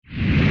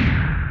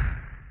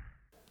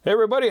Hey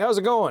everybody, how's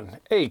it going?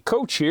 Hey,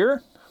 Coach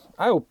here.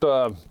 I hope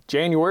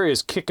January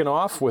is kicking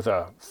off with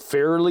a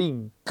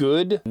fairly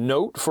good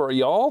note for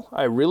y'all.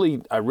 I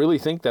really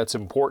think that's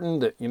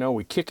important that,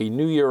 we kick a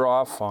new year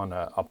off on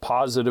a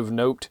positive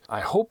note. I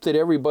hope that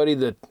everybody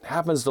that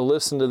happens to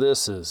listen to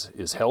this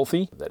is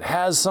healthy, that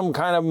has some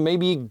kind of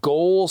maybe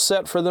goal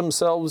set for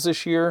themselves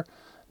this year.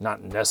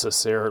 Not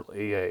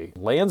necessarily a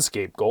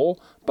landscape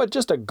goal, but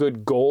just a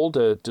good goal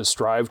to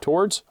strive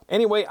towards.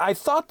 Anyway, I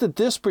thought that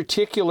this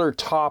particular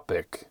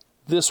topic,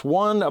 this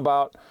one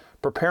about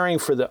preparing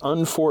for the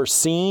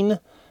unforeseen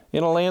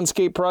in a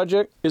landscape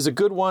project, is a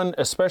good one,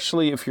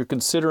 especially if you're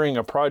considering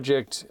a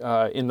project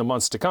in the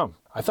months to come.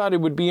 I thought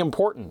it would be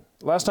important.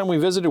 Last time we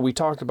visited, we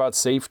talked about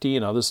safety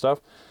and other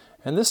stuff.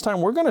 And this time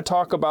we're going to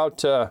talk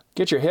about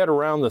get your head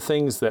around the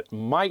things that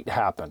might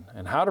happen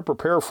and how to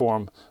prepare for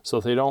them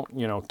so they don't,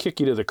 kick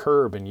you to the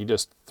curb and you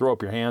just throw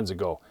up your hands and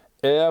go,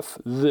 F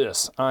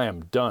this, I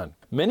am done.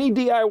 Many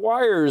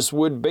DIYers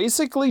would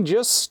basically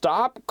just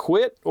stop,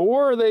 quit,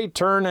 or they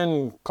turn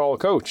and call a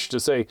coach to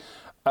say,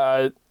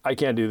 I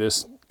can't do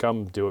this,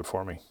 come do it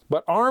for me.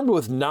 But armed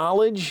with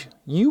knowledge,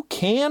 you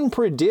can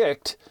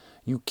predict,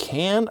 you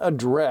can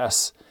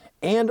address,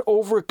 and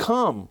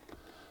overcome.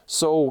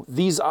 So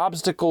these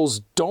obstacles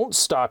don't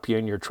stop you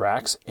in your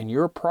tracks and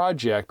your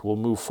project will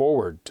move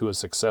forward to a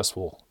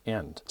successful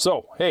end.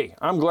 So, hey,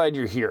 I'm glad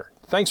you're here.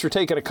 Thanks for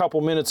taking a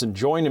couple minutes and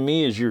joining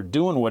me as you're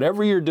doing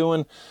whatever you're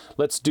doing.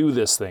 Let's do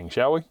this thing,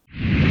 shall we?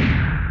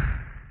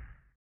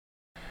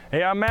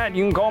 Hey, I'm Matt.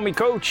 You can call me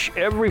Coach.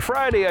 Every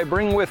Friday I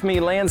bring with me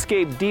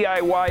landscape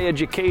DIY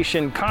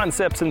education,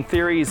 concepts and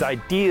theories,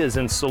 ideas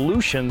and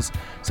solutions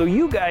so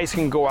you guys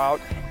can go out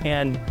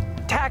and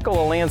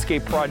tackle a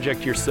landscape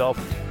project yourself,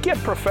 get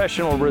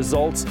professional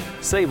results,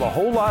 save a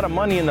whole lot of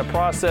money in the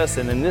process,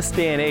 and in this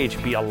day and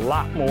age, be a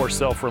lot more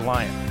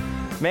self-reliant.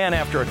 Man,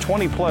 after a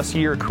 20-plus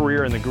year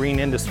career in the green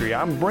industry,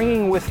 I'm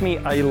bringing with me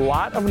a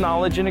lot of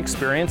knowledge and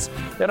experience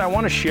that I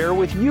want to share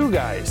with you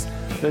guys,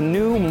 the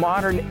new,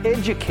 modern,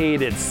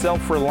 educated,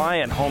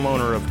 self-reliant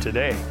homeowner of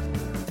today.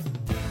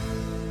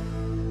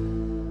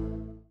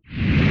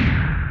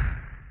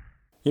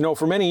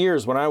 For many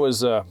years when I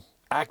was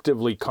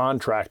actively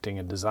contracting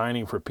and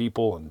designing for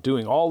people and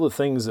doing all the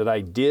things that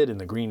I did in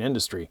the green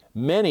industry,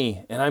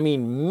 many, and I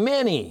mean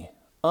many,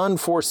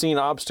 unforeseen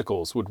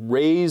obstacles would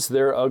raise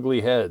their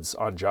ugly heads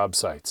on job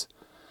sites.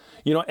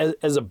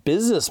 As a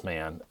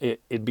businessman,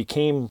 it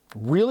became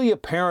really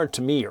apparent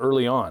to me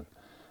early on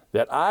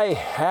that I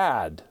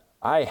had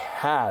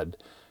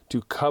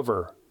to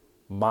cover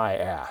my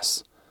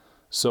ass.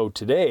 So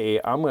today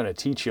I'm going to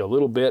teach you a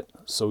little bit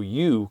so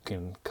you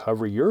can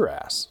cover your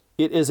ass.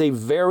 It is a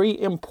very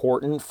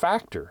important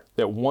factor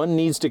that one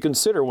needs to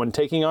consider when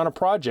taking on a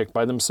project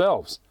by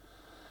themselves.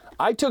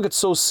 I took it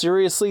so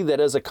seriously that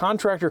as a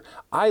contractor,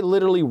 I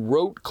literally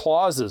wrote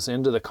clauses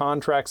into the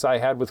contracts I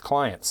had with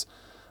clients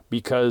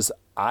because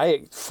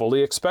I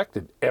fully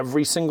expected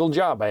every single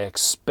job. I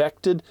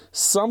expected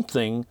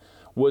something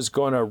was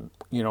going to,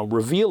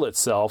 reveal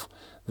itself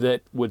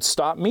that would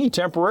stop me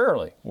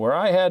temporarily, where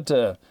I had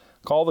to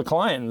call the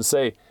client and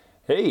say,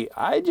 hey,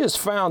 I just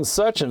found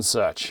such and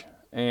such,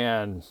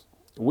 and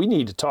we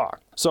need to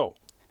talk. So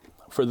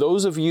for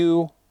those of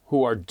you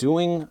who are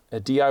doing a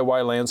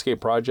DIY landscape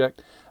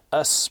project,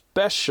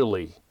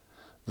 especially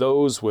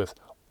those with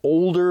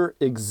older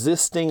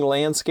existing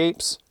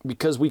landscapes,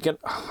 because we can,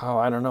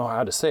 I don't know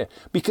how to say it,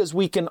 because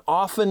we can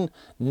often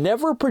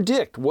never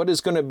predict what is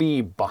going to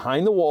be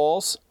behind the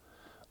walls,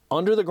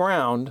 under the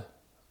ground,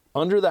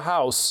 under the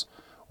house,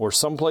 or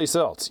someplace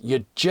else.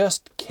 You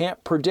just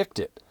can't predict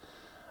it.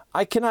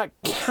 I cannot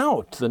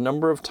count the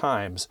number of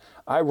times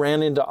I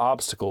ran into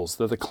obstacles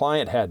that the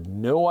client had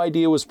no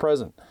idea was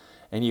present,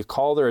 and you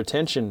call their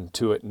attention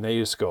to it and they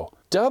just go,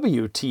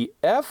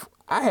 WTF?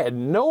 I had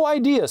no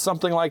idea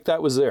something like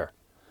that was there.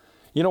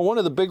 One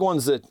of the big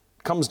ones that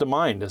comes to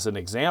mind as an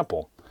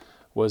example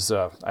was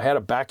I had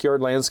a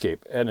backyard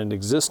landscape at an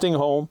existing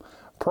home,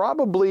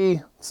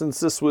 probably since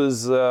this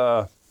was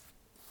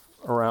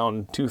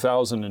around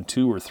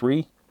 2002 or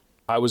 3.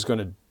 I was going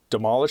to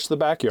demolish the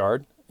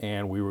backyard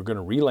and we were going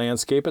to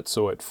re-landscape it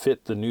so it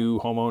fit the new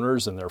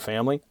homeowners and their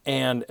family.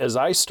 And as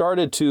I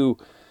started to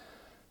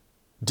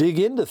dig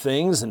into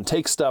things and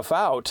take stuff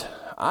out,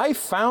 I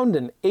found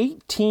an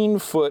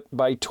 18-foot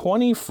by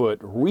 20-foot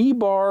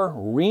rebar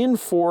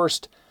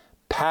reinforced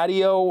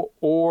patio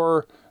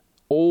or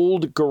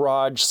old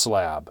garage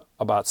slab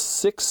about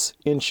 6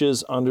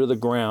 inches under the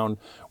ground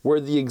where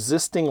the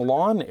existing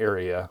lawn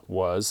area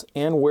was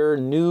and where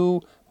new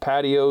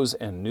patios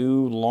and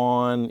new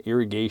lawn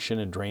irrigation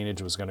and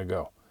drainage was going to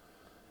go.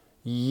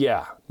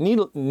 Yeah,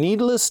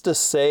 needless to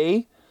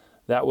say,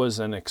 that was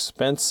an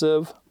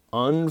expensive,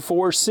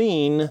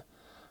 unforeseen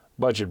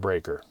budget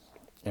breaker.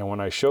 And when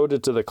I showed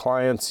it to the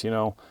clients,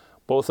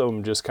 both of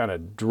them just kind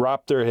of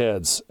dropped their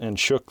heads and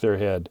shook their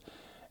head.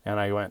 And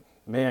I went,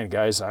 man,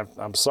 guys,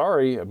 I'm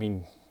sorry. I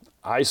mean,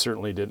 I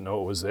certainly didn't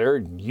know it was there.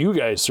 You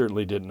guys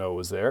certainly didn't know it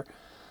was there.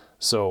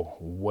 So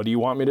what do you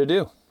want me to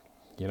do?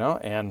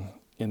 And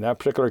in that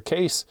particular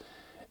case,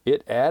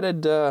 it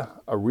added a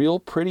real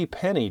pretty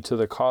penny to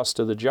the cost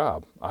of the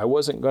job. I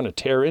wasn't going to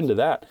tear into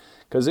that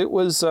because it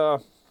was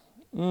the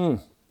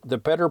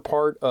better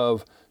part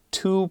of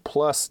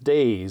 2+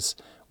 days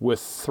with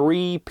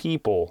 3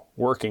 people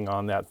working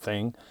on that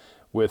thing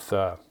with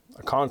a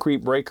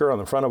concrete breaker on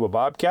the front of a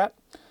Bobcat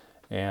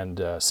and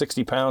a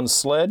 60-pound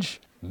sledge,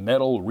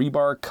 metal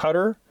rebar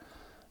cutter.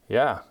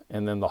 Yeah,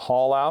 and then the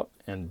haul out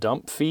and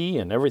dump fee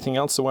and everything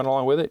else that went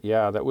along with it.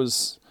 Yeah,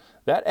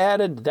 that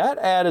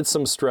added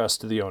some stress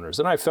to the owners,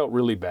 and I felt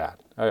really bad.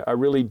 I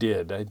really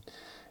did.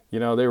 They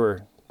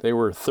were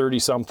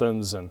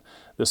 30-somethings, and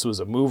this was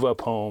a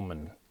move-up home,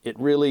 and it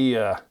really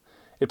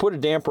it put a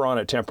damper on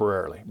it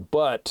temporarily.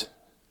 But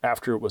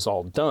after it was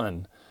all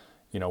done,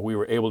 we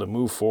were able to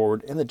move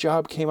forward, and the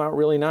job came out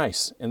really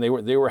nice, and they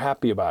were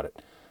happy about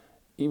it,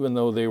 even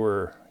though they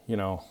were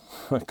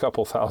a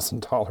couple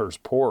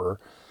 $1,000s poorer.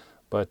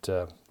 But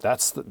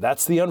that's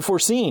the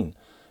unforeseen.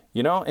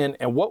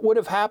 And what would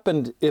have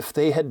happened if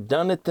they had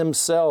done it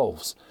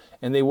themselves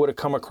and they would have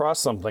come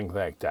across something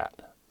like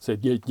that?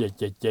 Said,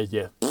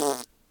 yeah.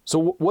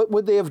 So what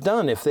would they have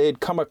done if they had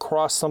come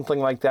across something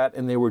like that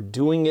and they were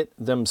doing it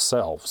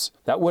themselves?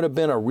 That would have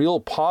been a real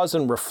pause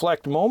and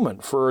reflect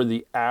moment for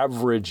the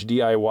average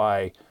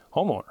DIY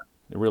homeowner.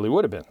 It really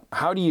would have been.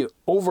 How do you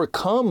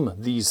overcome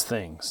these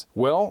things?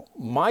 Well,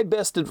 my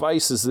best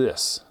advice is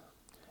this.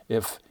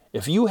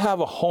 If you have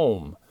a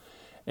home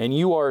and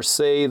you are,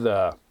 say,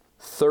 the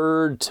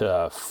 3rd to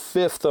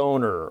 5th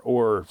owner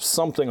or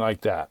something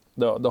like that,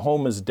 the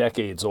home is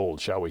decades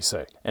old, shall we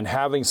say, and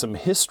having some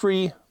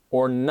history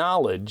or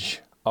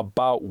knowledge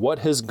about what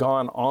has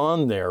gone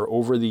on there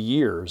over the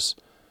years,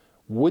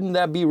 wouldn't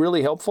that be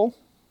really helpful?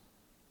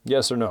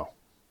 Yes or no?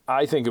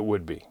 I think it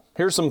would be.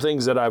 Here's some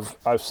things that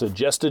I've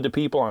suggested to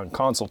people on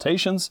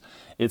consultations.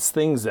 It's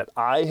things that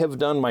I have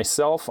done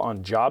myself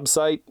on job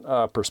site,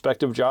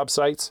 prospective job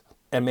sites,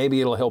 and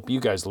maybe it'll help you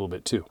guys a little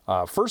bit too.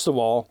 First of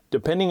all,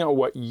 depending on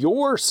what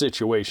your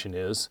situation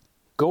is,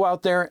 go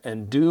out there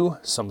and do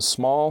some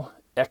small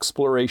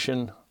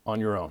exploration on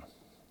your own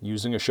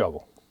using a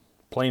shovel.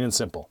 Plain and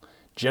simple.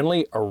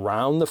 Generally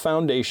around the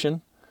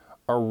foundation,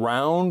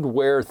 around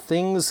where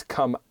things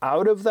come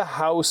out of the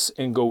house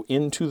and go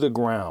into the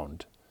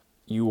ground.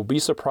 You will be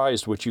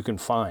surprised what you can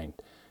find.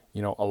 A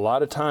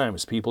lot of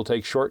times people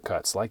take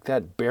shortcuts like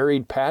that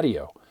buried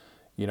patio.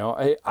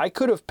 I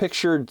could have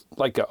pictured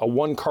like a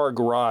 1-car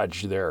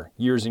garage there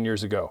years and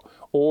years ago,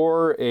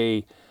 or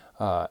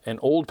an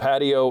old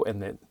patio,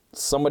 and that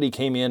somebody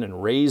came in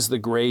and raised the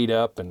grade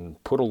up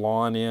and put a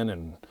lawn in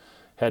and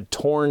had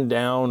torn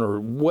down, or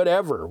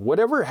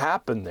whatever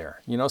happened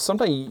there.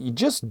 Sometimes you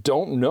just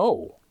don't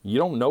know. You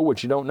don't know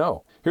what you don't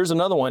know. Here's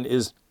another one,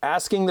 is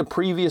asking the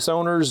previous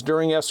owners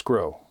during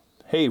escrow.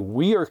 Hey,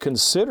 we are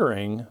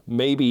considering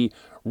maybe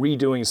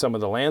redoing some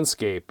of the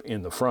landscape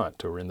in the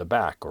front or in the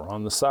back or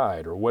on the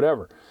side or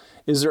whatever.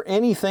 Is there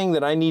anything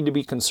that I need to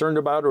be concerned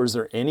about, or is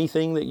there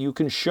anything that you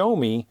can show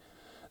me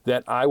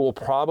that I will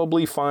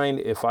probably find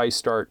if I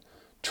start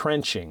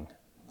trenching,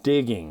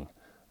 digging,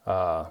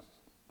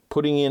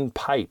 putting in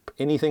pipe,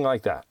 anything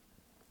like that?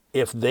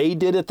 If they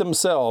did it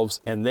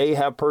themselves and they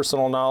have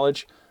personal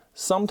knowledge,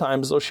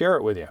 sometimes they'll share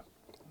it with you.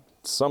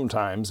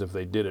 Sometimes, if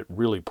they did it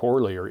really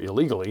poorly or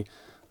illegally,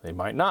 they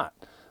might not.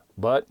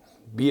 But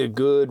be a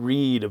good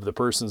read of the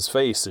person's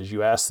face as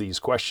you ask these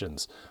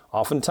questions.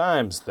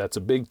 Oftentimes, that's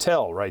a big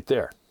tell right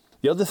there.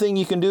 The other thing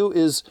you can do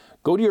is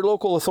go to your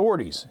local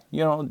authorities,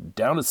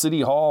 down at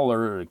City Hall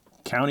or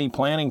County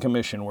Planning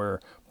Commission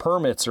where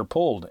permits are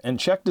pulled, and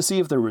check to see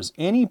if there was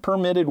any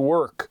permitted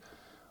work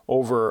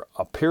over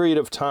a period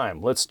of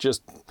time. If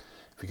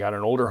you got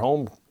an older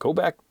home, go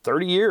back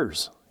 30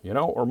 years,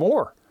 or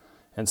more,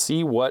 and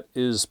see what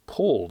is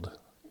pulled.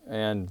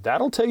 And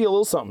that'll tell you a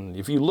little something.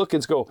 If you look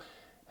and go,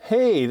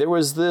 hey, there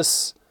was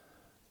this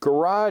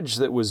garage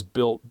that was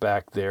built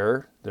back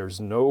there. There's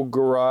no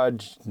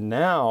garage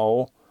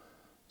now.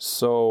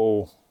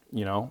 So,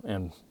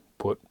 and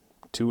put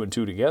 2 and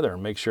 2 together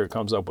and make sure it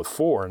comes up with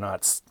 4,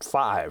 not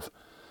 5.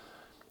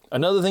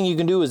 Another thing you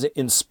can do is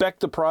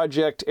inspect the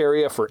project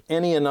area for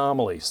any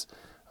anomalies.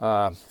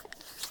 I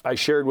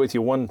shared with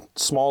you one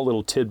small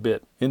little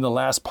tidbit in the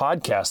last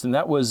podcast, and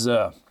that was,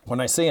 when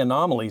I say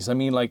anomalies, I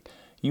mean like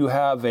you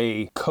have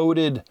a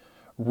coated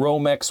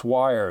Romex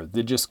wire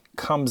that just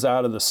comes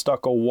out of the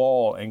stucco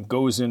wall and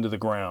goes into the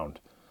ground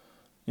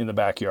in the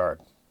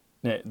backyard.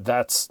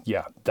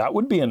 That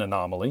would be an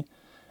anomaly.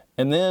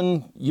 And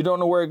then you don't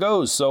know where it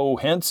goes. So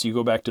hence you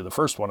go back to the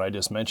first one I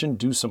just mentioned,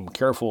 do some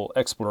careful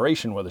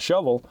exploration with a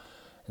shovel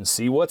and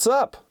see what's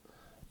up.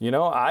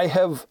 I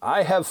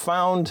have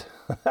found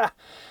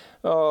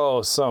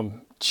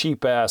some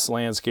cheap ass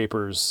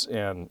landscapers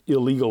and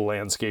illegal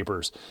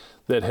landscapers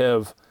that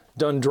have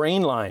done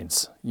drain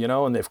lines,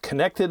 and they've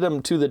connected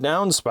them to the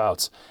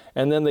downspouts,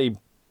 and then they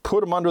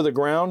put them under the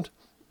ground,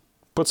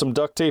 put some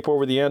duct tape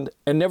over the end,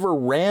 and never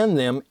ran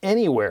them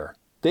anywhere.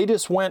 They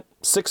just went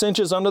 6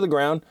 inches under the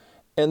ground,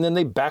 and then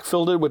they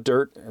backfilled it with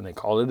dirt, and they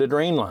called it a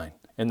drain line.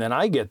 And then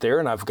I get there,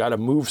 and I've got to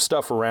move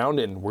stuff around,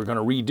 and we're going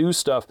to redo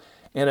stuff.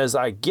 And as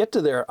I get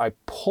to there, I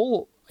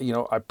pull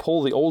I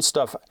pull the old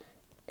stuff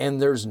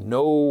and there's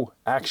no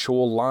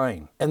actual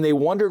line. And they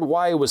wondered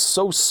why it was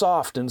so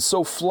soft and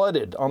so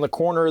flooded on the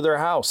corner of their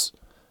house.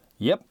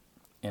 Yep.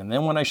 And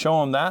then when I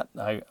show them that,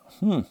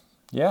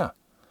 yeah.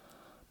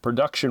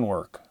 Production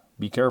work.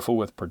 Be careful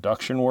with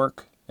production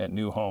work at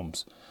new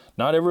homes.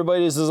 Not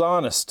everybody is as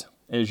honest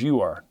as you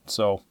are.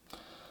 So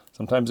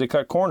sometimes they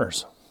cut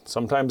corners.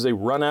 Sometimes they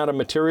run out of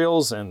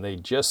materials and they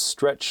just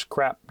stretch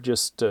crap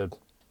just to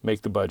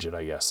make the budget,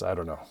 I guess. I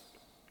don't know.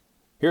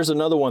 Here's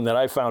another one that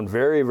I found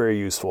very, very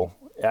useful.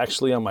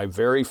 Actually, on my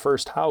very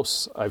first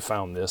house, I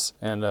found this.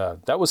 And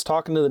that was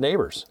talking to the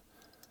neighbors.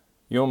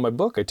 In my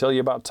book, I tell you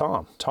about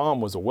Tom. Tom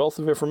was a wealth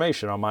of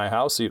information on my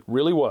house. It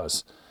really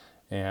was.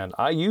 And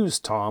I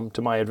used Tom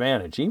to my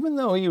advantage. Even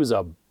though he was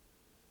a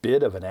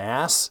bit of an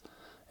ass,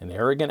 an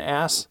arrogant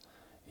ass,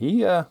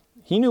 he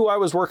knew I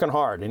was working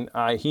hard. And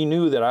he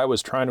knew that I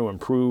was trying to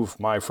improve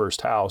my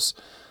first house,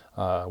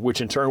 which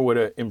in turn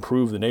would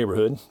improve the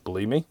neighborhood,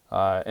 believe me.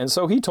 And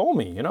so he told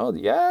me,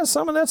 yeah,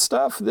 some of that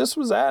stuff, this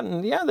was that.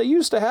 And yeah, they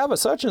used to have a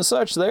such and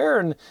such there.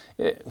 And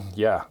it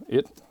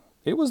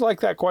was like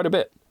that quite a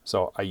bit.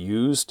 So I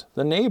used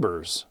the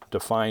neighbors to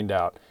find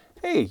out,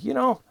 hey,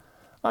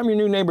 I'm your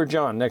new neighbor,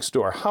 John, next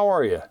door. How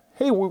are you?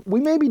 Hey, we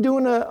may be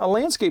doing a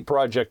landscape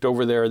project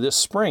over there this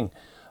spring.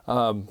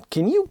 Can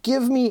you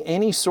give me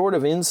any sort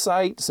of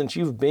insight, since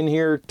you've been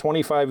here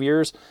 25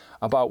 years,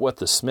 about what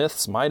the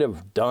Smiths might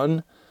have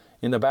done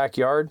in the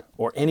backyard,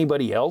 or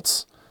anybody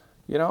else?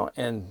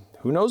 And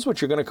who knows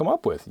what you're going to come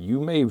up with.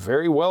 You may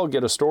very well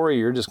get a story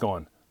you're just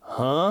going,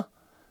 huh?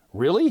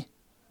 Really?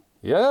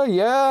 Yeah,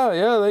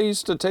 they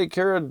used to take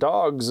care of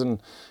dogs, and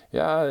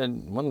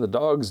when the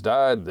dogs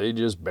died, they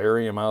just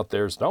bury them out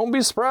there. So don't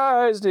be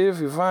surprised if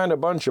you find a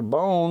bunch of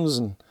bones.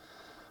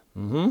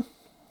 And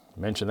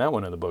mention that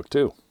one in the book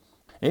too.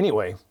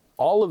 Anyway,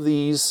 all of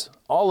these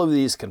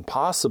can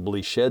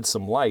possibly shed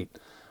some light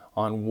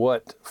on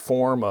what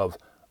form of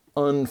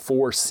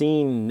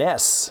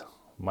unforeseenness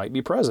might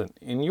be present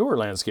in your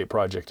landscape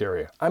project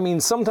area. I mean,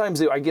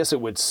 sometimes I guess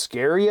it would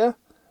scare you,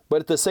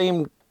 but at the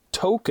same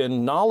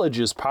token, knowledge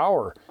is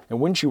power. And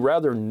wouldn't you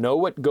rather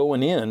know it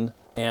going in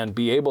and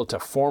be able to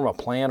form a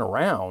plan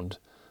around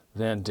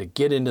than to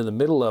get into the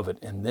middle of it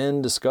and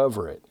then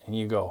discover it? And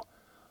you go,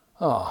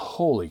 oh,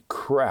 holy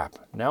crap,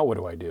 now what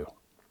do I do?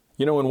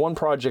 In one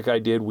project I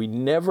did, we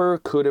never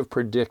could have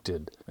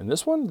predicted, and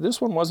this one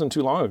wasn't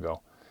too long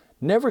ago,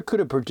 never could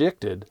have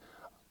predicted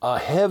a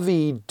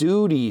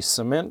heavy-duty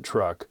cement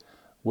truck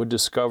would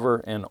discover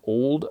an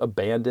old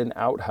abandoned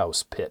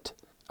outhouse pit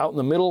out in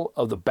the middle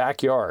of the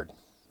backyard.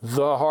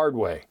 The hard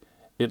way.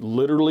 It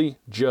literally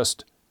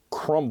just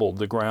crumbled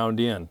the ground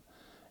in.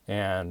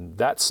 And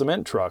that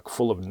cement truck,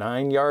 full of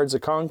 9 yards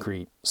of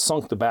concrete,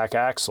 sunk the back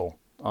axle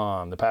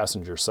on the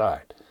passenger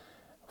side.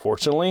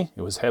 Fortunately,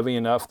 it was heavy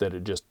enough that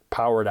it just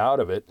powered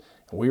out of it,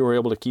 and we were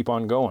able to keep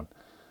on going.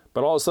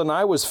 But all of a sudden,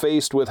 I was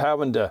faced with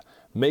having to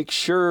make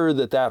sure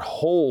that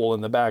hole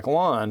in the back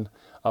lawn,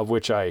 of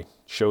which I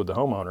showed the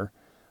homeowner,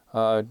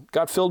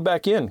 got filled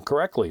back in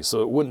correctly,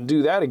 so it wouldn't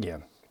do that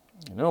again.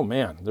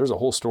 Man, there's a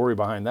whole story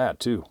behind that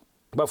too.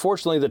 But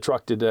fortunately, the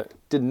truck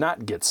did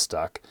not get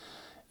stuck,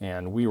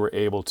 and we were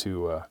able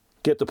to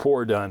get the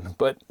pour done.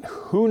 But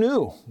who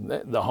knew?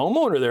 The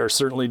homeowner there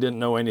certainly didn't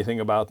know anything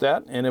about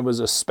that, and it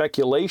was a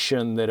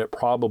speculation that it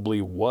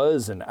probably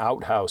was an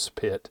outhouse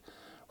pit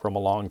from a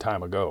long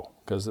time ago,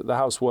 because the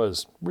house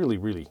was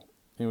really,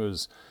 it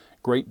was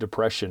Great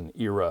Depression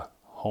era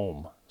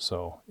home.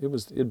 So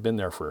it'd been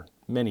there for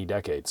many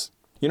decades.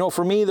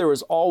 For me, there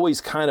was always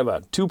kind of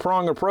a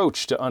two-pronged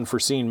approach to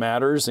unforeseen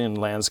matters in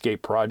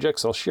landscape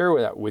projects. I'll share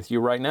that with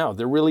you right now.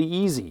 They're really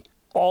easy.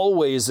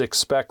 Always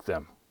expect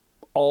them.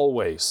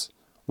 Always.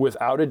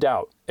 Without a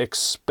doubt,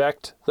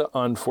 expect the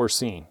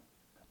unforeseen.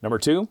 Number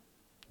 2,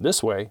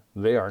 this way,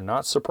 they are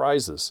not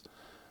surprises.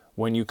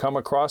 When you come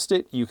across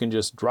it, you can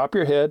just drop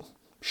your head,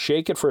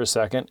 shake it for a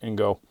second, and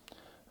go,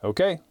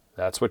 okay,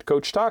 that's what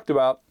Coach talked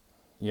about.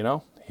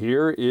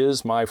 Here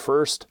is my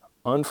first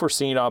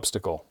unforeseen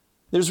obstacle.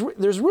 There's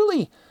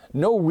really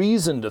no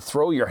reason to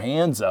throw your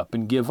hands up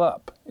and give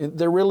up.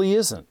 There really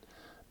isn't.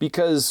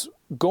 Because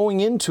going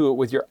into it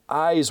with your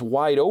eyes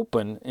wide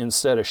open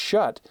instead of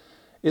shut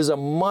is a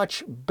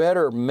much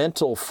better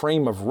mental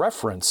frame of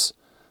reference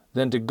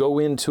than to go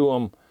into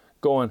them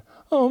going,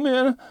 oh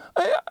man,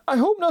 I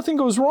hope nothing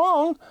goes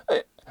wrong.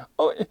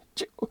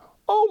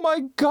 Oh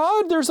my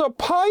God, there's a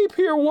pipe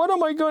here. What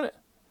am I going to...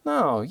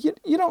 No,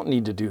 you don't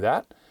need to do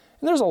that.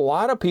 And there's a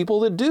lot of people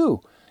that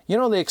do.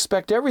 They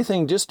expect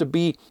everything just to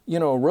be,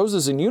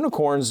 roses and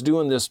unicorns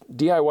doing this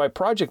DIY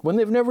project when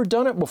they've never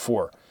done it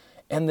before.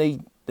 And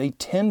they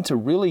tend to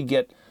really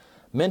get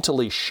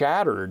mentally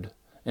shattered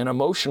and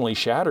emotionally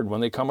shattered when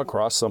they come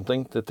across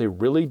something that they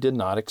really did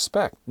not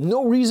expect.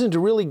 No reason to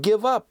really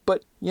give up,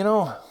 but,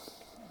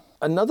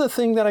 another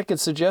thing that I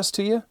could suggest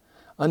to you,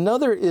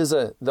 another is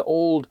the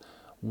old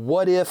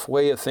what if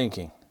way of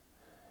thinking.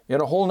 In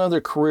a whole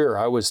nother career,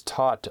 I was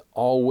taught to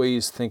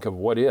always think of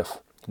what if.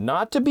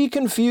 Not to be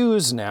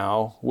confused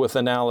now with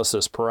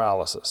analysis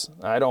paralysis.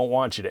 I don't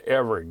want you to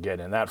ever get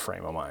in that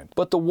frame of mind.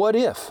 But the what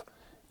if?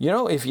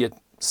 If you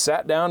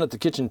sat down at the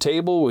kitchen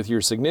table with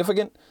your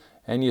significant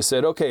and you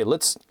said, okay,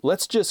 let's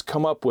just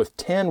come up with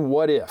 10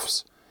 what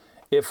ifs.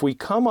 If we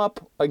come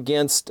up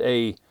against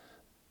a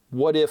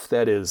what if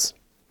that is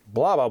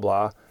blah, blah,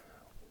 blah,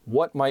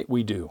 what might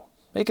we do?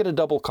 Make it a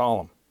double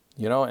column,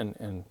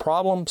 and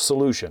problem,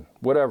 solution,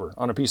 whatever,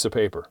 on a piece of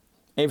paper.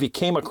 And if you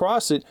came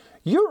across it,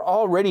 you're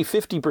already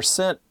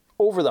 50%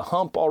 over the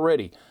hump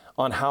already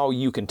on how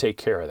you can take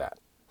care of that.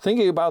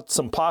 Thinking about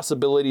some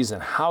possibilities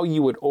and how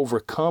you would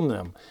overcome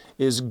them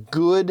is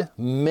good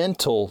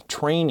mental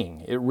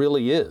training. It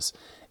really is.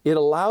 It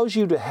allows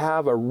you to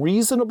have a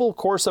reasonable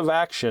course of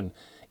action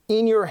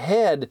in your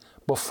head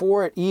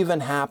before it even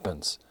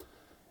happens.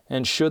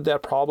 And should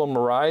that problem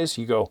arise,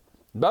 you go,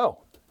 no,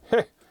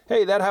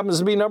 hey, that happens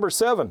to be number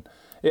 7.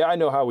 Yeah, I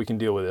know how we can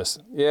deal with this.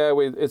 Yeah,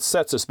 it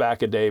sets us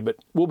back a day, but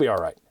we'll be all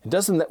right.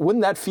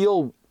 Wouldn't that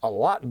feel a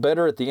lot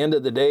better at the end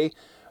of the day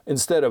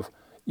instead of,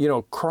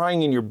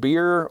 crying in your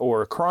beer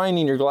or crying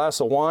in your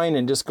glass of wine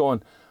and just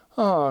going,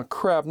 oh,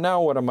 crap,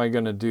 now what am I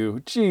going to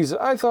do? Geez,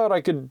 I thought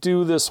I could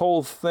do this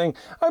whole thing.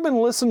 I've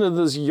been listening to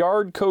this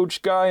yard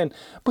coach guy,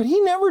 but he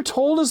never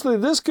told us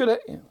that this could...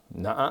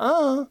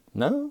 No,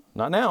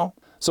 not now.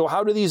 So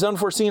how do these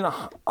unforeseen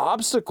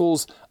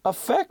obstacles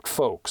affect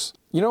folks?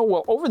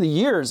 Over the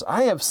years,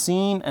 I have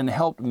seen and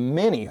helped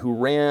many who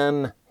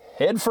ran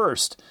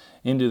headfirst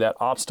into that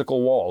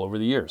obstacle wall over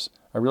the years.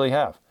 I really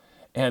have.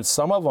 And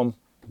some of them,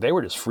 they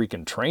were just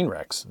freaking train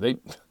wrecks.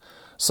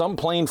 Some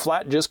plain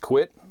flat just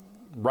quit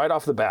right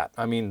off the bat.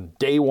 I mean,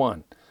 day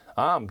one.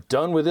 I'm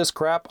done with this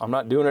crap. I'm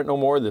not doing it no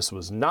more. This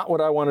was not what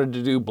I wanted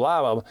to do,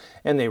 blah, blah, blah.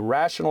 And they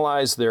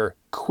rationalized their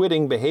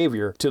quitting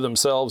behavior to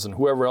themselves and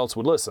whoever else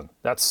would listen.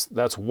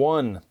 That's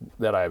one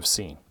that I've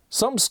seen.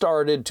 Some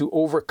started to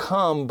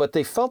overcome, but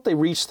they felt they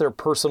reached their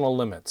personal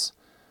limits.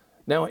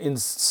 Now, in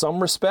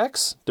some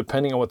respects,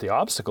 depending on what the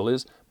obstacle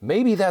is,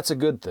 maybe that's a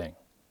good thing.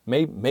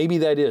 Maybe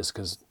that is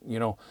because,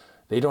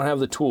 they don't have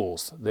the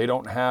tools. They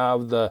don't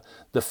have the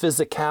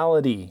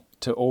physicality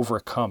to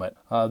overcome it.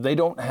 They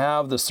don't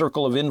have the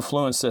circle of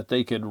influence that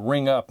they could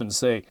ring up and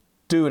say,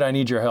 dude, I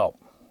need your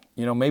help.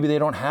 Maybe they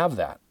don't have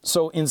that.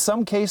 So in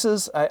some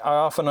cases, I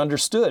often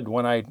understood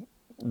when I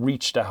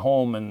reached a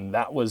home and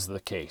that was the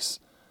case.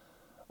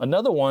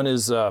 Another one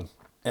is, and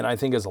I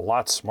think is a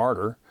lot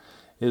smarter,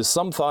 is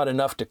some thought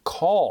enough to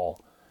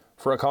call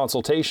for a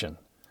consultation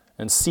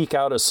and seek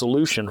out a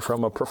solution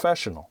from a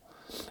professional.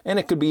 And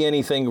it could be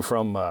anything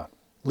from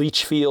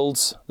leach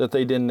fields that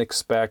they didn't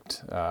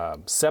expect,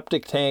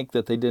 septic tank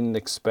that they didn't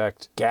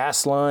expect,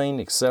 gas line,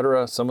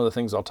 etc. Some of the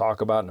things I'll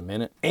talk about in a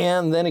minute.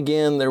 And then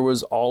again, there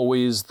was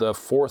always the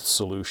fourth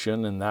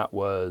solution, and that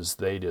was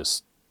they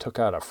just took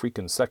out a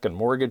freaking second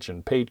mortgage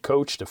and paid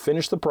Coach to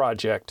finish the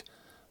project.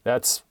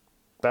 That's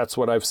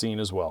what I've seen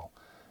as well.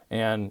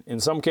 And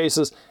in some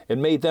cases, it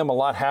made them a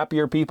lot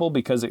happier people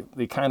because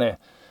they kind of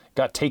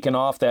got taken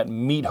off that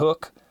meat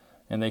hook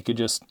and they could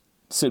just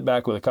sit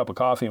back with a cup of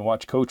coffee and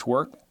watch Coach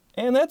work.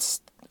 And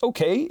that's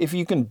okay if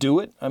you can do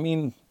it. I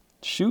mean,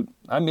 shoot,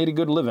 I made a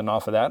good living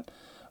off of that.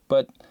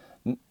 But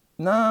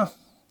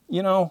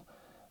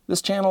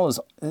this channel is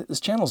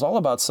all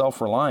about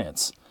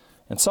self-reliance.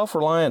 And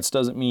self-reliance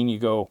doesn't mean you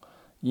go,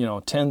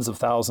 tens of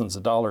thousands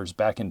of dollars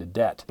back into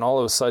debt. And all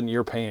of a sudden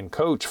you're paying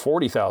Coach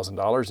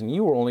 $40,000 and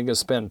you were only going to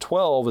spend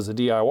 12 as a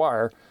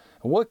DIYer.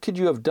 And what could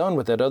you have done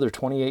with that other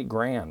 28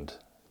 grand?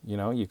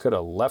 You could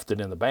have left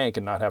it in the bank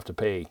and not have to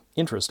pay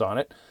interest on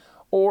it.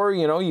 Or,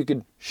 you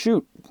could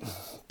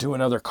do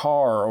another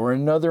car or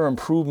another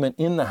improvement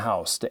in the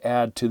house to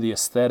add to the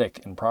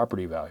aesthetic and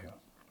property value.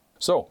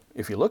 So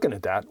if you're looking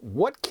at that,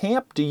 what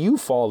camp do you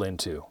fall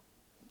into?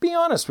 Be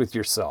honest with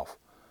yourself.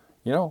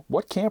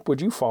 What camp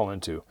would you fall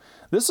into?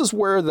 This is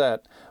where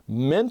that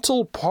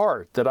mental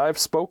part that I've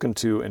spoken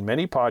to in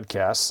many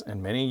podcasts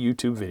and many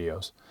YouTube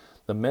videos,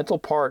 the mental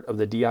part of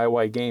the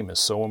DIY game is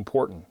so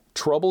important.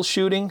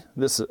 Troubleshooting,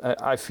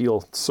 I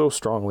feel so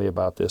strongly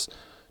about this.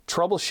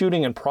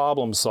 Troubleshooting and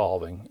problem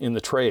solving in the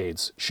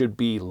trades should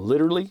be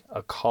literally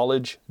a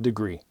college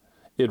degree.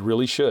 It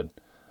really should.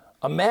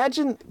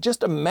 Imagine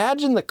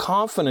the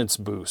confidence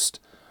boost.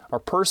 A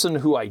person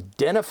who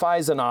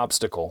identifies an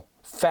obstacle,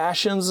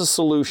 fashions a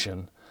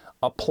solution,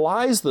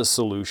 applies the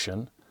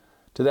solution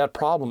to that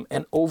problem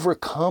and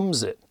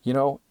overcomes it,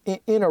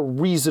 in a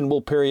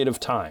reasonable period of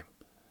time.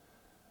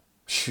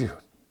 Shoot.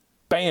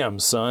 Bam,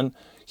 son.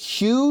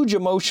 Huge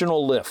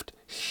emotional lift.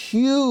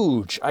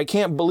 Huge. I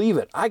can't believe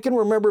it. I can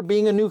remember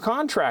being a new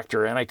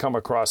contractor and I come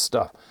across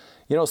stuff,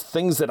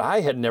 things that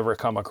I had never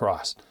come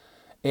across.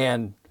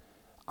 And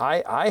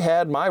I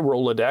had my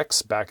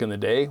Rolodex back in the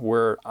day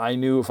where I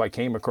knew if I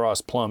came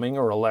across plumbing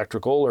or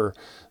electrical or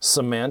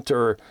cement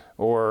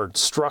or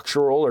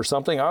structural or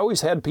something, I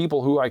always had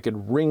people who I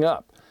could ring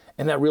up.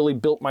 And that really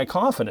built my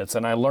confidence.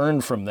 And I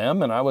learned from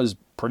them and I was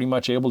pretty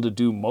much able to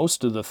do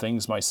most of the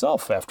things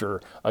myself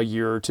after a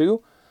year or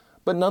two.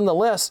 But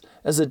nonetheless,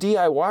 as a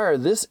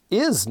DIYer, this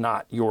is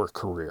not your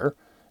career.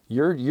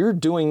 You're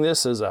doing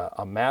this as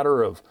a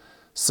matter of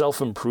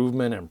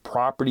self-improvement and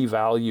property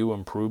value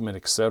improvement,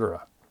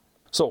 etc.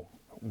 So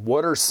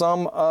what are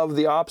some of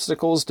the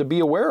obstacles to be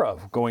aware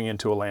of going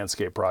into a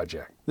landscape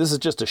project? This is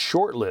just a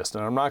short list,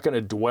 and I'm not going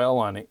to dwell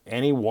on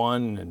any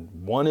one, and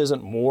one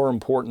isn't more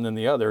important than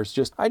the other. It's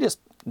just, I just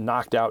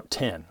knocked out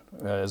 10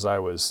 as I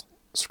was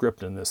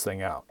scripting this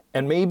thing out.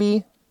 And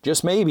maybe,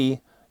 just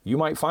maybe, you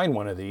might find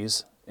one of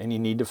these and you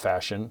need to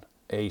fashion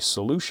a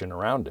solution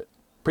around it.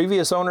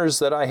 Previous owners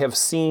that I have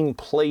seen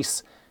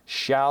place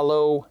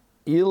shallow,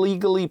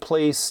 illegally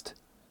placed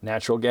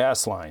natural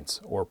gas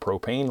lines or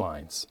propane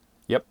lines.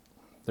 Yep,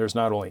 there's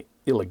not only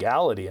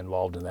illegality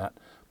involved in that,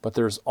 but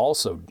there's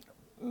also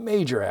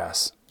major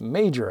ass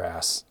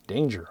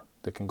danger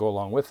that can go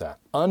along with that.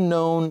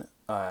 Unknown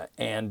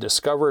and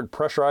discovered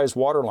pressurized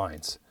water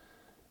lines.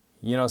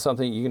 You know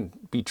something, you can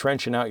be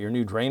trenching out your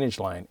new drainage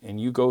line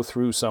and you go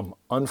through some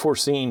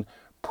unforeseen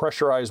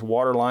pressurized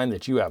water line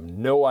that you have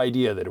no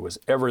idea that it was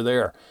ever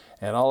there.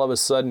 And all of a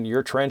sudden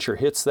your trencher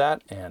hits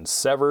that and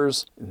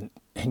severs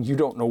and you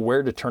don't know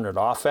where to turn it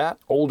off at.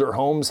 Older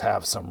homes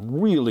have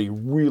some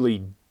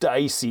really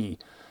dicey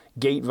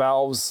gate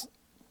valves,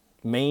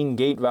 main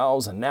gate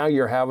valves, and now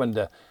you're having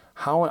to,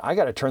 I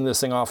got to turn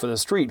this thing off of the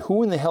street.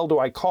 Who in the hell do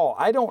I call?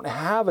 I don't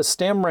have a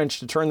stem wrench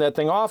to turn that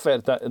thing off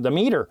at the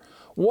meter.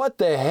 What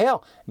the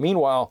hell?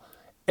 Meanwhile,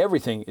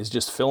 everything is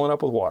just filling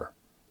up with water.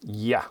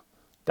 Yeah,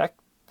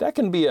 that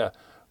can be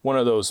one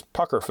of those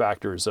pucker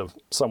factors of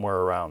somewhere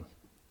around,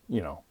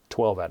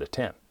 12 out of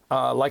 10.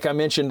 Like I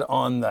mentioned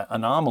on the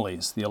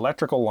anomalies, the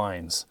electrical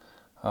lines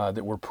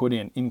that were put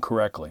in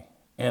incorrectly,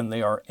 and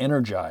they are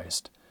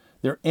energized.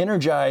 They're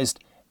energized,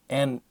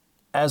 and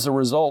as a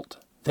result,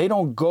 they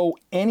don't go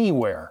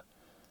anywhere.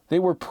 They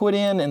were put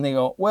in and they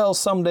go, well,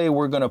 someday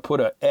we're going to put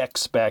a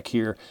X back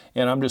here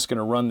and I'm just going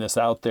to run this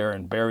out there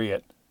and bury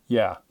it.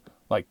 Yeah,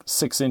 like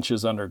 6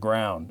 inches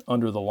underground,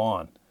 under the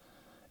lawn.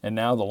 And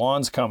now the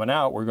lawn's coming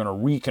out. We're going to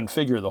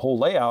reconfigure the whole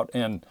layout.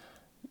 And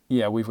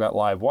yeah, we've got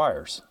live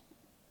wires.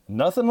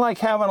 Nothing like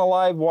having a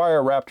live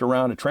wire wrapped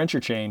around a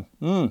trencher chain.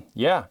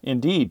 Yeah,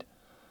 indeed.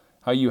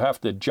 How you have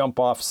to jump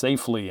off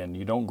safely and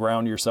you don't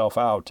ground yourself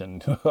out.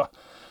 And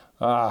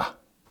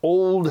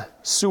old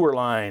sewer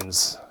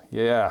lines.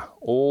 Yeah,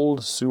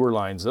 old sewer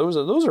lines.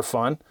 Those are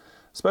fun,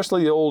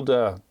 especially the old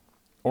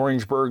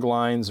Orangeburg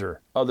lines or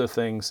other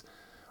things,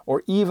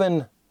 or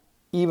even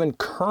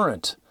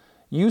current.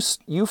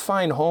 You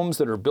find homes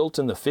that are built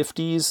in the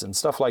 50s and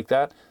stuff like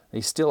that. They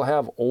still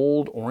have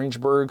old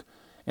Orangeburg,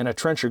 and a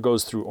trencher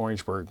goes through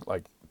Orangeburg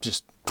like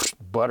just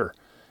butter,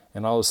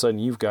 and all of a sudden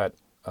you've got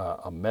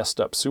a messed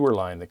up sewer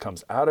line that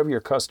comes out of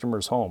your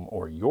customer's home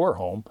or your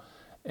home,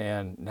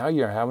 and now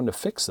you're having to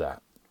fix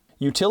that.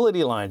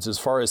 Utility lines, as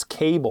far as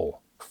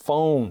cable,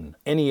 phone,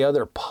 any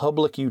other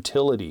public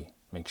utility,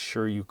 make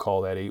sure you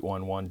call that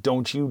 811.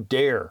 Don't you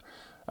dare.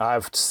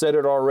 I've said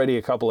it already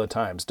a couple of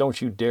times.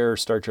 Don't you dare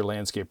start your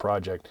landscape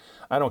project.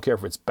 I don't care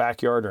if it's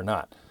backyard or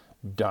not.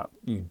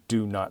 You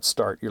do not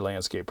start your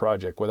landscape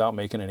project without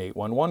making an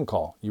 811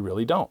 call. You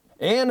really don't.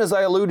 And as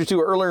I alluded to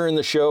earlier in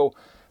the show,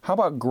 how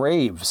about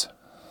graves?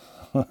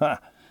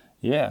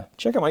 Yeah,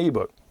 check out my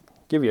ebook.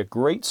 Give you a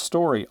great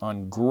story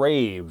on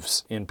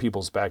graves in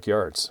people's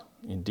backyards.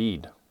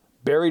 Indeed.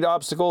 Buried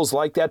obstacles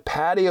like that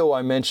patio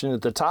I mentioned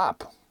at the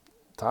top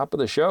of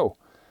the show.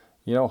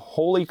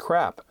 Holy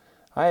crap.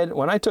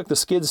 When I took the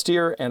skid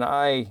steer and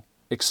I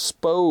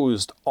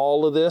exposed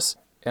all of this,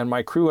 and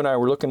my crew and I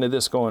were looking at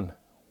this going,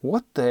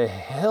 what the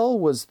hell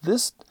was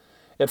this?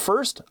 At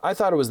first, I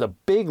thought it was the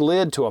big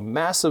lid to a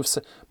massive,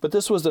 but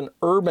this was an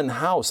urban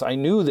house. I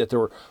knew that there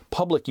were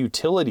public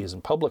utilities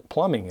and public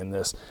plumbing in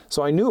this,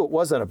 so I knew it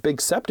wasn't a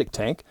big septic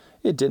tank.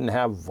 It didn't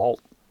have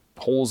vault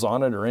holes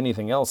on it or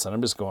anything else, and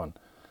I'm just going,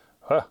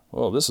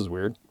 well, this is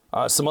weird.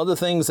 Some other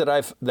things that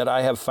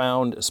I have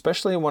found,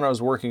 especially when I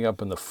was working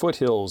up in the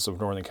foothills of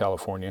Northern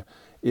California,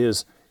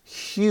 is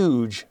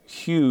huge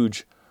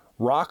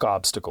rock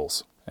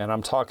obstacles, and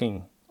I'm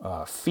talking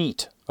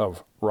feet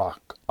of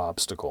rock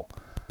obstacle.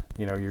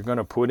 You're going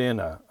to put in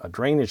a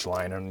drainage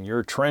line and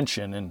you're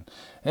trenching, and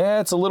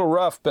it's a little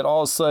rough, but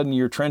all of a sudden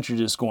your trencher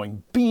just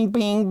going bing,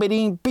 bing,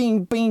 bing,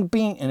 bing, bing,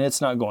 bing, and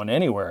it's not going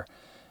anywhere.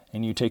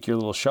 And you take your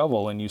little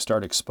shovel and you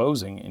start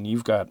exposing, and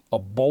you've got a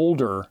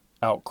boulder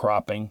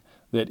outcropping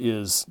that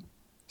is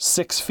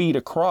 6 feet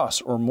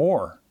across or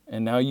more.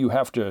 And now you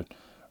have to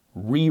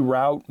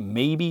reroute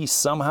maybe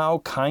somehow,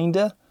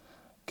 kinda,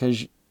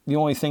 because the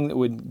only thing that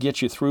would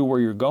get you through where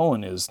you're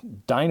going is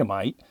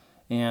dynamite.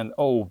 And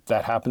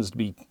that happens to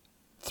be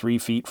 3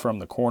 feet from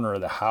the corner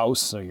of the house,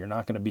 so you're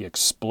not going to be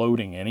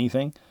exploding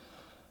anything.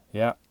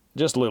 Yeah,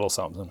 just a little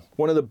something.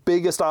 One of the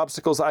biggest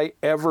obstacles I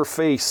ever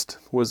faced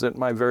was at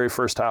my very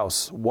first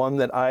house, one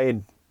that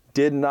I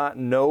did not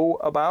know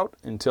about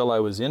until I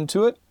was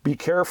into it. Be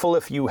careful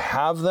if you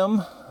have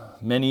them.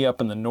 Many up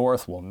in the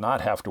north will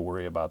not have to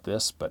worry about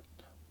this, but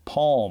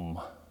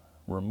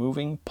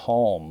removing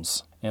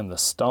palms and the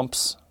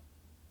stumps.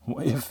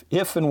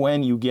 If and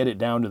when you get it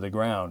down to the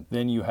ground,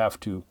 then you have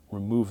to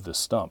remove the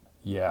stump.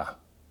 Yeah.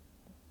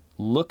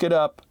 Look it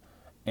up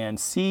and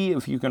see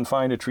if you can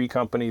find a tree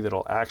company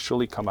that'll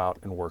actually come out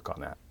and work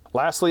on that.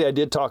 Lastly, I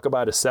did talk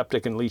about a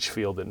septic and leach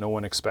field that no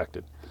one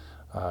expected.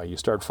 You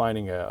start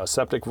finding a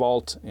septic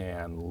vault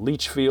and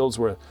leach fields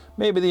where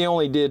maybe they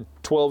only did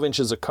 12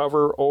 inches of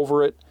cover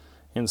over it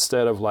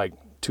instead of like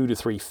 2 to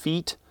 3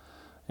 feet.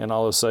 And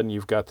all of a sudden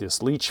you've got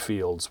this leach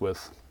fields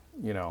with,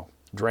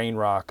 drain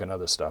rock and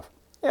other stuff.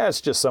 Yeah,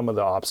 it's just some of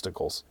the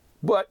obstacles.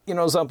 But you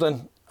know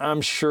something?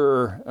 I'm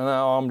sure,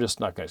 no, I'm just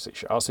not going to say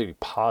sure. I'll say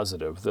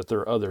positive that there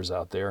are others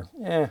out there.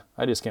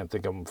 I just can't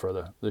think of them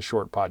for the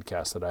short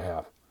podcast that I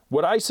have.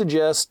 What I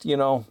suggest,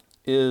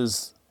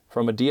 is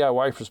from a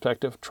DIY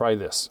perspective, try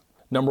this.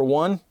 Number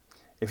one,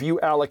 if you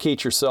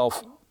allocate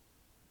yourself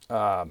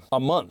a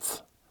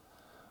month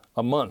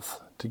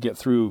to get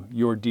through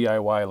your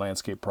DIY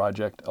landscape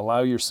project,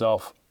 allow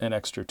yourself an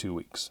extra 2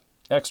 weeks,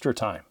 extra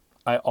time.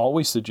 I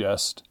always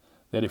suggest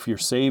that if you're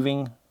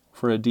saving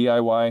for a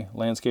DIY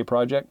landscape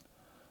project,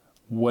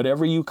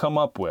 whatever you come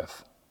up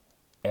with,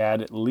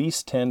 add at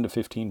least 10 to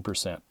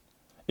 15%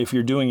 if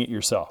you're doing it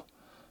yourself.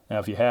 Now,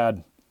 if you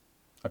had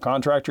a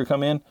contractor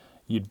come in,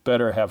 you'd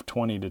better have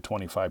 20 to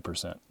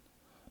 25%.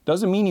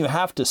 Doesn't mean you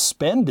have to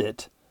spend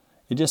it.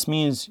 It just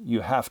means you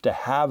have to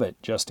have it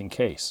just in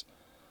case.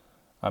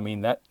 I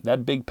mean,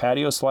 that big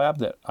patio slab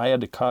that I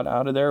had to cut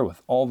out of there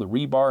with all the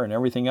rebar and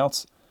everything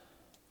else,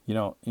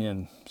 that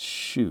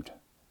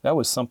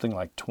was something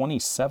like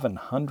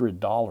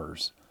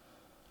 $2,700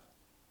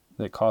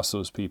 that cost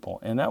those people.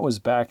 And that was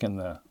back in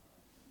the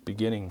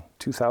beginning,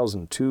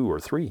 2002 or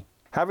 3.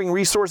 Having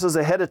resources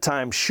ahead of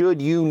time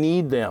should you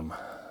need them.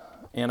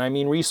 And I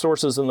mean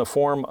resources in the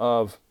form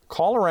of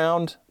call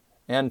around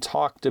and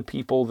talk to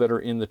people that are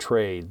in the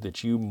trade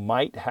that you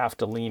might have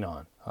to lean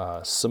on.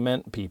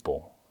 Cement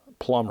people,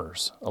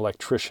 plumbers,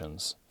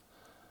 electricians.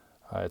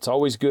 It's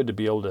always good to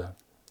be able to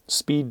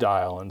speed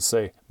dial and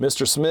say,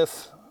 Mr.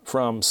 Smith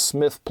from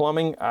Smith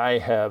Plumbing, I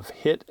have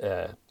hit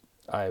a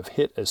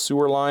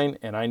sewer line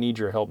and I need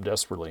your help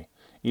desperately.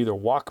 Either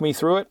walk me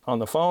through it on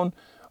the phone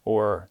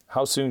or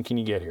how soon can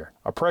you get here?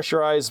 A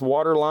pressurized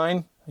water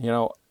line,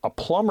 a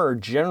plumber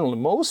generally,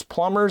 most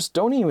plumbers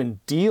don't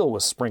even deal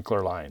with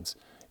sprinkler lines.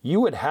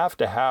 You would have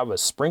to have a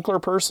sprinkler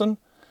person,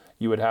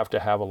 you would have to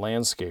have a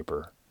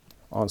landscaper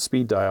on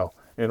speed dial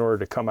in order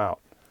to come out.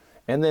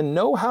 And then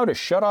know how to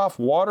shut off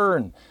water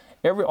and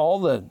all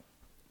the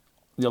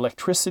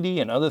electricity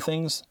and other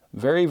things.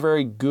 Very,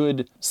 very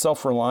good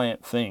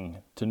self-reliant thing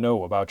to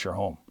know about your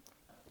home.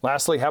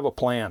 Lastly, have a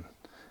plan.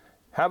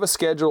 Have a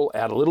schedule,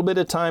 add a little bit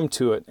of time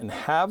to it, and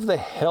have the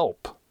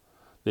help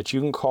that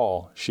you can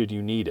call should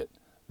you need it.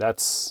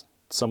 That's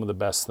some of the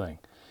best thing.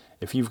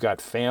 If you've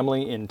got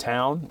family in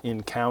town,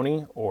 in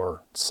county,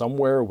 or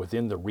somewhere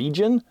within the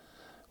region,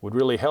 would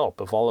really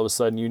help if all of a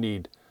sudden you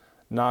need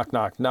knock,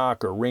 knock,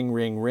 knock, or ring,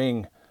 ring,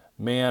 ring.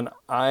 Man,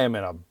 I am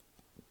in a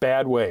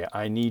bad way.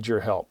 I need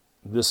your help.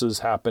 This has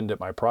happened at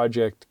my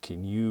project.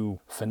 Can you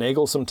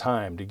finagle some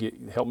time to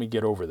help me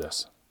get over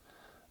this?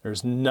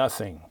 There's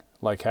nothing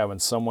like having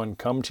someone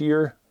come to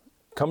your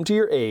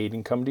aid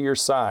and come to your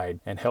side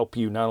and help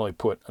you not only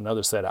put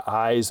another set of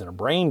eyes and a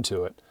brain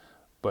to it,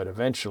 but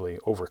eventually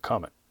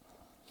overcome it.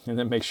 And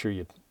then make sure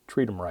you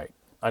treat them right.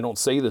 I don't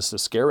say this to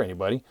scare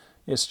anybody.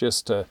 It's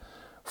just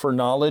for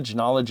knowledge.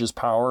 Knowledge is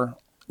power.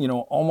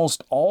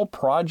 Almost all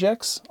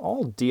projects,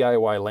 all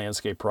DIY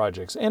landscape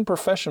projects and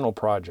professional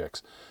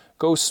projects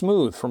go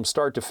smooth from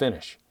start to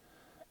finish.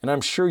 And I'm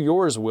sure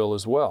yours will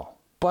as well.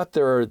 But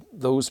there are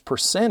those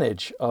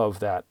percentage of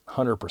that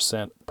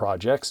 100%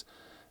 projects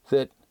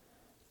that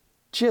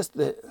just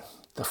the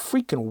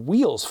freaking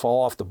wheels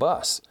fall off the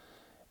bus.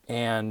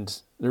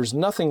 And there's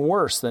nothing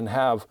worse than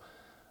have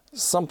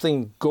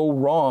something go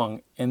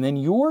wrong and then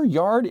your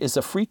yard is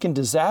a freaking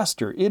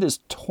disaster. It is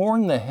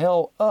torn the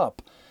hell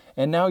up.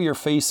 And now you're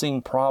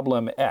facing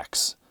problem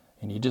X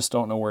and you just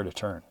don't know where to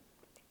turn.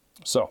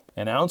 So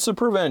an ounce of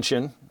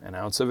prevention, an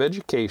ounce of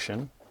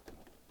education,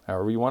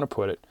 however you want to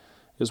put it,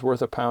 is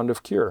worth a pound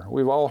of cure.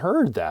 We've all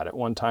heard that at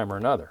one time or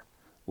another.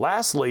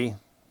 Lastly,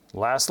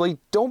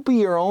 don't be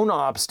your own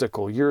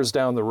obstacle years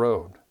down the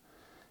road.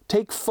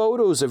 Take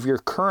photos of your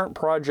current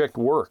project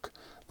work,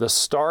 the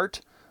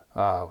start,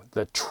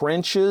 the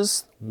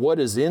trenches, what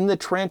is in the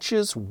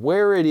trenches,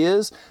 where it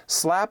is.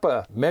 Slap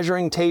a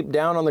measuring tape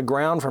down on the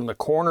ground from the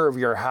corner of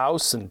your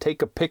house and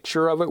take a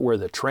picture of it where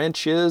the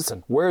trench is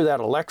and where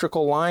that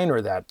electrical line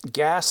or that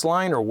gas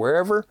line or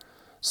wherever.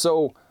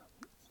 So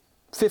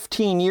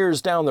 15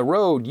 years down the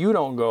road, you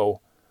don't go,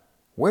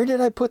 where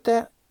did I put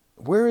that?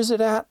 Where is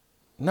it at?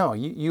 No,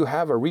 you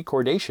have a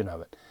recordation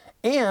of it.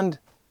 And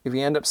if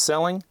you end up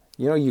selling,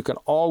 you can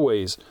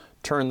always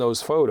turn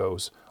those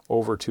photos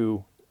over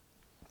to,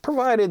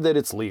 provided that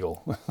it's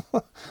legal.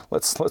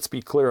 Let's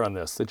be clear on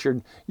this, that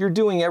you're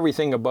doing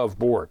everything above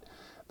board,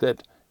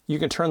 that you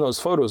can turn those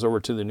photos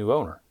over to the new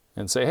owner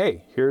and say,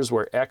 hey, here's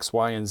where X,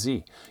 Y, and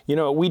Z.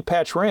 At Weed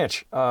Patch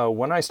Ranch,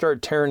 when I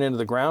started tearing into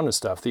the ground and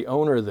stuff, the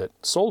owner that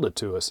sold it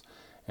to us,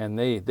 and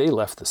they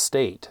left the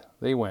state.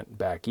 They went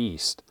back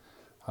east.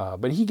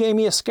 But he gave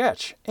me a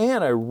sketch,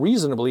 and a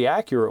reasonably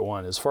accurate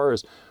one as far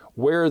as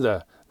where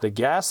the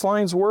gas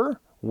lines were,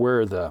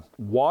 where the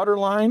water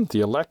line, the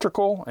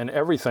electrical, and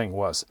everything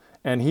was.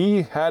 And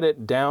he had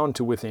it down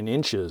to within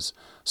inches.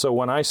 So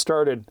when I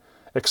started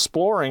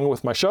exploring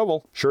with my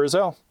shovel, sure as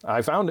hell,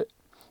 I found it.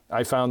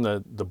 I found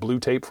the blue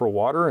tape for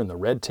water and the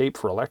red tape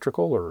for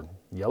electrical, or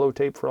yellow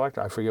tape for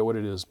electric. I forget what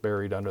it is,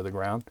 buried under the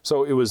ground.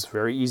 So it was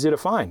very easy to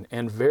find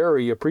and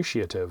very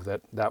appreciative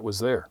that that was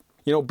there.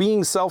 You know,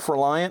 being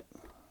self-reliant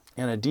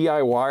and a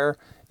DIYer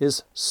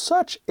is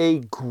such a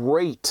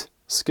great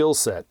skill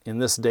set in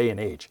this day and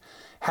age.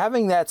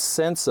 Having that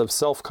sense of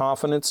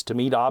self-confidence to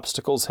meet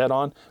obstacles head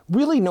on,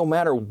 really no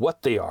matter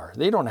what they are.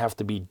 They don't have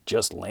to be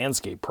just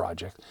landscape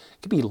projects.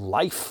 It could be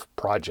life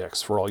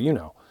projects for all you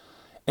know.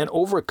 And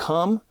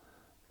overcome,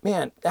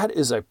 man, that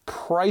is a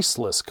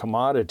priceless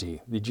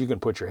commodity that you can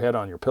put your head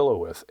on your pillow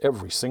with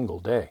every single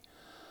day.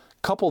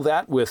 Couple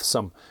that with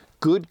some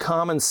good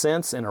common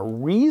sense and a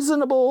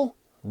reasonable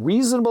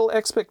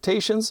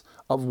expectations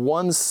of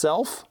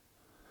oneself,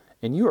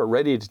 and you are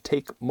ready to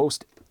take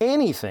most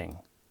anything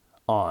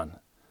on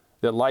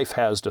that life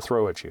has to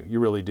throw at you.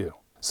 You really do.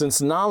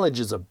 Since knowledge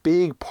is a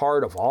big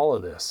part of all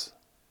of this,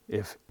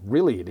 if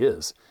really it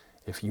is,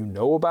 if you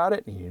know about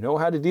it and you know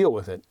how to deal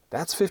with it,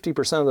 that's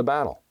 50% of the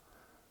battle.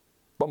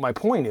 But my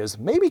point is,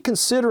 maybe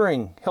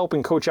considering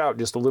helping Coach out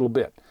just a little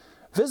bit.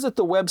 Visit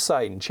the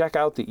website and check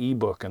out the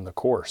ebook and the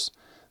course.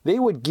 They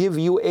would give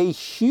you a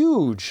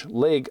huge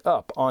leg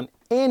up on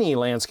any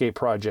landscape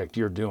project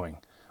you're doing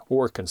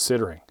or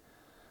considering.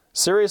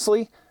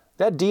 Seriously,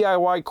 that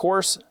DIY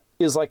course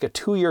is like a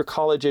 2-year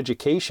college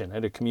education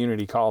at a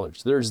community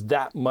college. There's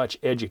that much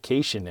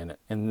education in it,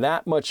 and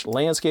that much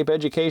landscape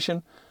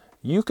education,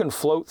 you can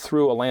float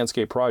through a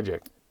landscape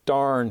project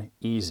darn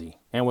easy.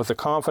 And with the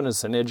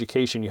confidence and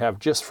education you have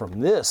just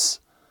from this,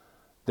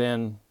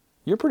 then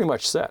you're pretty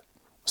much set.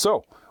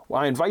 So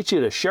I invite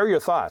you to share your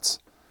thoughts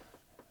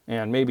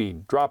and maybe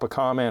drop a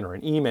comment or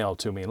an email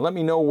to me and let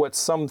me know what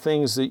some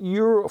things that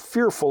you're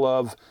fearful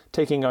of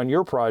taking on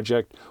your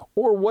project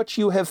or what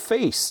you have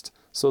faced,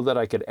 so that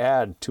I could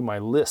add to my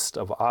list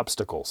of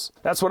obstacles.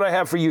 That's what I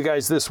have for you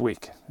guys this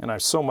week, and I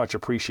so much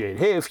appreciate it.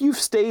 Hey, if you've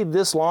stayed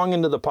this long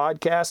into the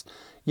podcast,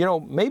 you know,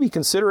 maybe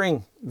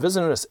considering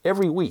visiting us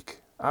every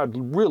week. I'd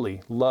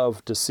really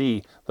love to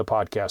see the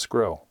podcast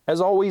grow. As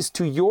always,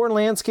 to your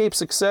landscape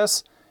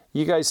success,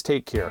 you guys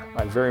take care.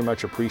 I very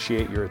much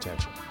appreciate your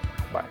attention.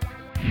 Bye.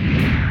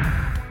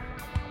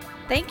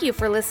 Thank you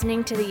for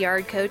listening to the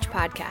Yard Coach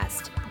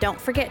podcast. Don't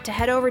forget to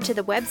head over to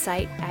the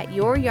website at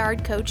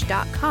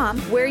youryardcoach.com,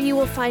 where you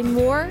will find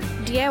more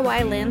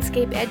DIY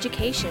landscape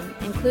education,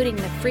 including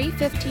the free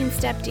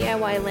 15-step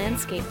DIY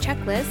landscape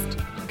checklist,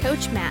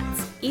 Coach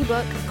Matt's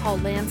ebook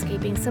called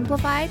Landscaping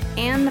Simplified,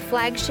 and the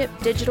flagship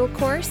digital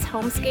course,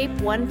 Homescape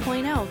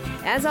 1.0.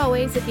 As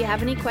always, if you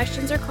have any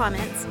questions or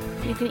comments,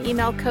 you can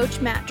email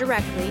Coach Matt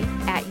directly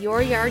at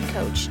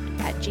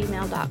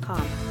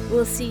youryardcoach@gmail.com.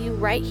 We'll see you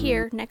right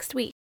here next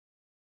week.